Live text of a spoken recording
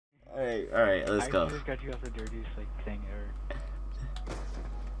Alright, let's go. I just got you off the dirtiest like thing ever.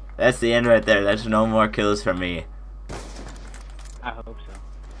 That's the end right there. There's no more kills for me. I hope so.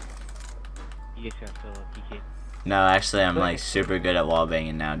 You just got so lucky, kid. No, actually, I'm like super good at wall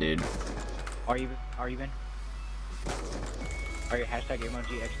banging now, dude. Are you even? Are you hashtag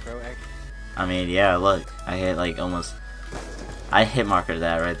emoji X Pro X? I mean, yeah, look. I hit like almost. I hit marker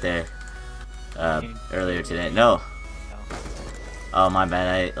that right there. Earlier today. No. Oh, my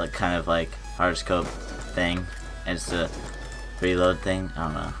bad. I like kind of like hard scope thing. And it's the reload thing. I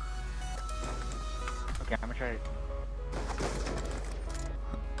don't know. Okay, I'm gonna try to.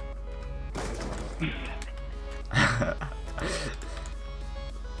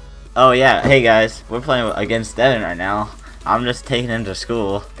 Oh yeah, hey guys, we're playing against Devin right now. I'm just taking him to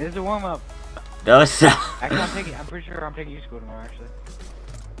school. This is a warm up. No, stop. Actually, I'm pretty sure I'm taking you to school tomorrow. Actually.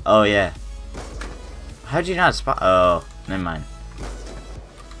 Oh yeah. How'd you not spot? Oh, never mind.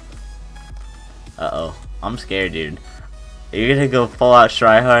 Uh-oh. I'm scared, dude. You're gonna go full out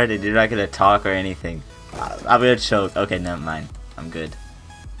try hard and you're not gonna talk or anything. I'm gonna choke. Okay, never mind. I'm good.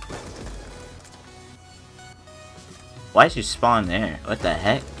 Why'd you spawn there? What the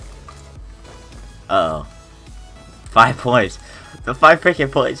heck? Uh-oh. 5 points. The 5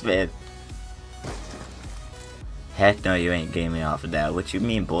 freaking points, man. Heck no, you ain't getting me off of that. What you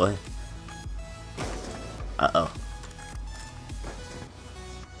mean, boy? Uh-oh.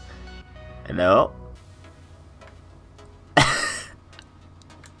 No.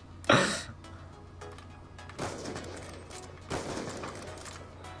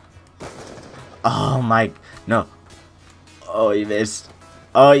 Oh my, no. Oh, you missed.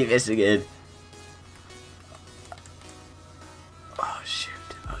 Oh, you missed again. Oh shoot.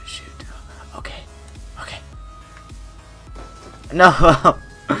 Oh shoot. Okay. Okay. No.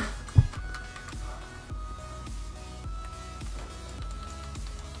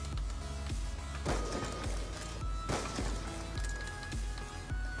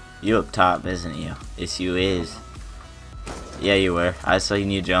 You up top, isn't you? Yes, you is. Yeah, you were. I saw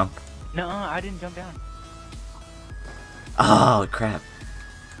you jump. No, I didn't jump down. Oh, crap.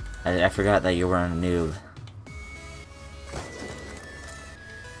 I forgot that you were a noob.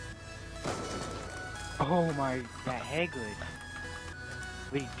 Oh my, that head glitch.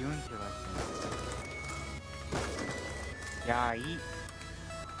 What are you doing to us? Yeah, eat.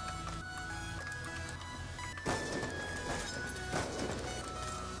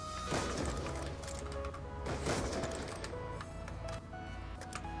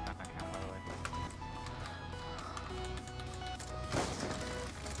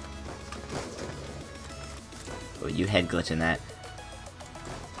 Oh, you head glitching that.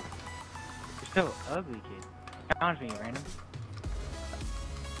 You're so ugly, kid. Challenge me, random.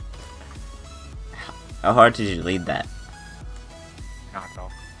 How hard did you lead that? Not at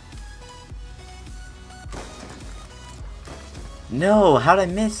all. No, how'd I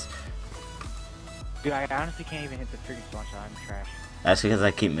miss? Dude, I honestly can't even hit the freaking spawn shot. I'm trash. That's because I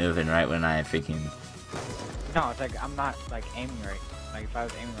keep moving right when I freaking... No, it's like I'm not like aiming right. Like if I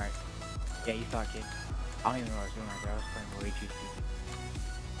was aiming right. Yeah, you saw it, kid. I don't even know what I was doing right there. I was playing way too stupid.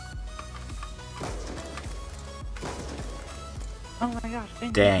 Oh my gosh,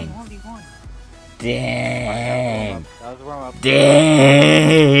 thank Dang. you. 1v1. Dang. That was a warm up.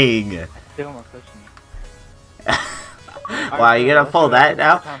 Dang. Still more close to me. Wow, you gonna pull that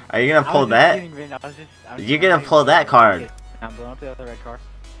now? Are you gonna pull that? You're gonna pull that card. I'm blowing up the other red card.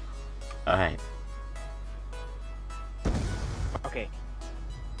 Alright. Okay.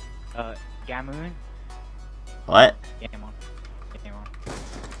 Gamoon. What? Game on. Game on.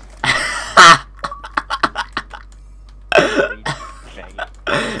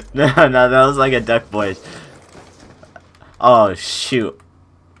 No, no, that was like a duck voice. Oh, shoot.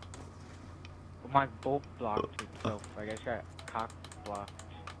 My bolt blocked itself. I guess got cock blocked.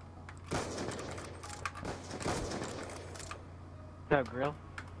 What's up, Grill?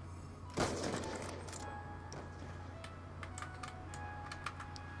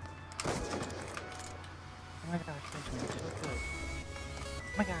 Oh my gosh, Benjamin, you're so good.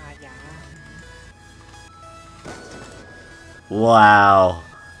 Oh my god, yeah. Wow.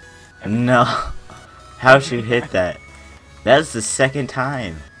 No. How'd you hit that? That's the second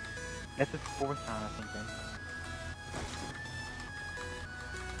time. That's the 4th time, I think,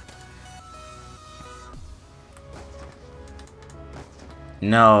 then.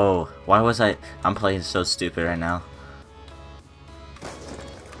 No. Why was I'm playing so stupid right now.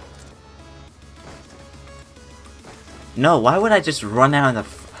 No, why would I just run out in the...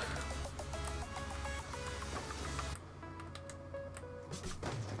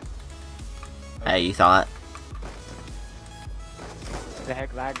 Hey, you thought? The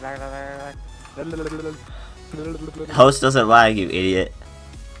heck, lag. Host doesn't lag, you idiot.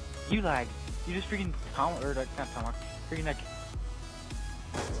 You lag. You just freaking or like not Tomahawk. Freaking like.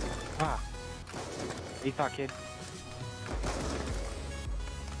 Ah. You thought, kid.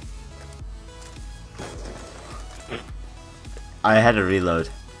 I had to reload.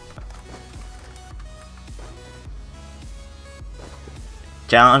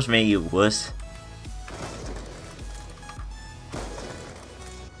 Challenge me, you wuss.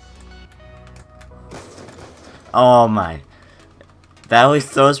 Oh my. That always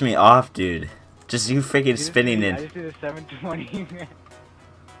throws me off, dude. Just you freaking spinning in. I just did a 720.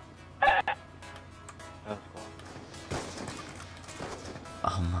 That was cool.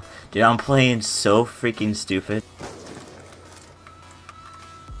 Oh my. Dude, I'm playing so freaking stupid.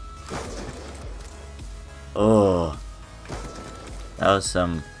 Oh. That was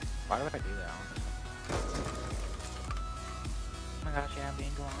some. Why would I do that? Oh my gosh, yeah, I'm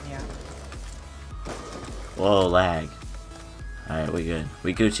being gone, yeah. Whoa, lag. Alright, we good.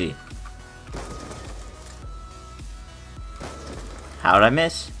 We Gucci. How'd I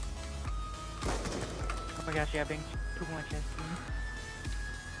miss? Oh my gosh, yeah, being too much.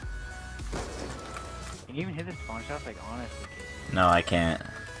 Can you even hit the spawn shots, like, honestly, kid? No, I can't.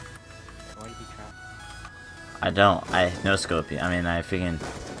 Why do you try? I don't. I no scope you. I mean, I freaking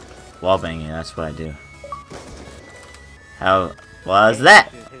wall banging. That's what I do. How was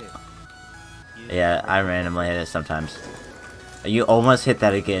that? Yeah, I randomly hit it sometimes. You almost hit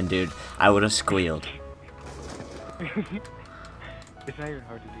that again, dude. I would have squealed. It's not even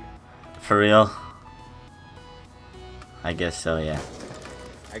hard to do. For real? I guess so, yeah.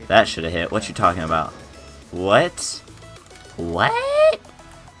 That should have hit. What you talking about? What? What?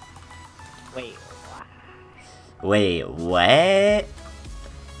 Wait, Wait, what?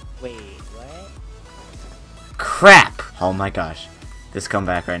 wait, what? Crap! Oh my gosh. This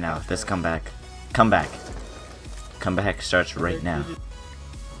comeback right now. This comeback. Comeback. Comeback starts right now.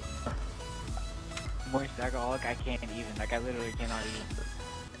 Moist alcoholic, I can't even. Like, I literally cannot even.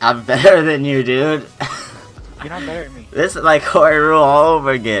 I'm better than you, dude. You're not better than me. This is like Corey Rule all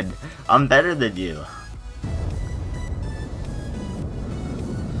over again. I'm better than you.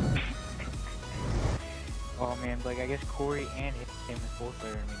 Oh man, like, I guess Corey and him is both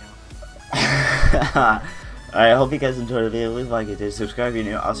better than me now. Alright, I hope you guys enjoyed the video. Leave a like if you did. Subscribe if you're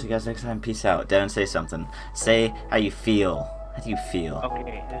new. I'll see you guys next time. Peace out. Devin, say something. Say how you feel. How do you feel?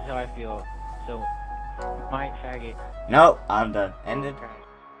 Okay, this is how I feel. So, my faggot. Nope, I'm done. Ended.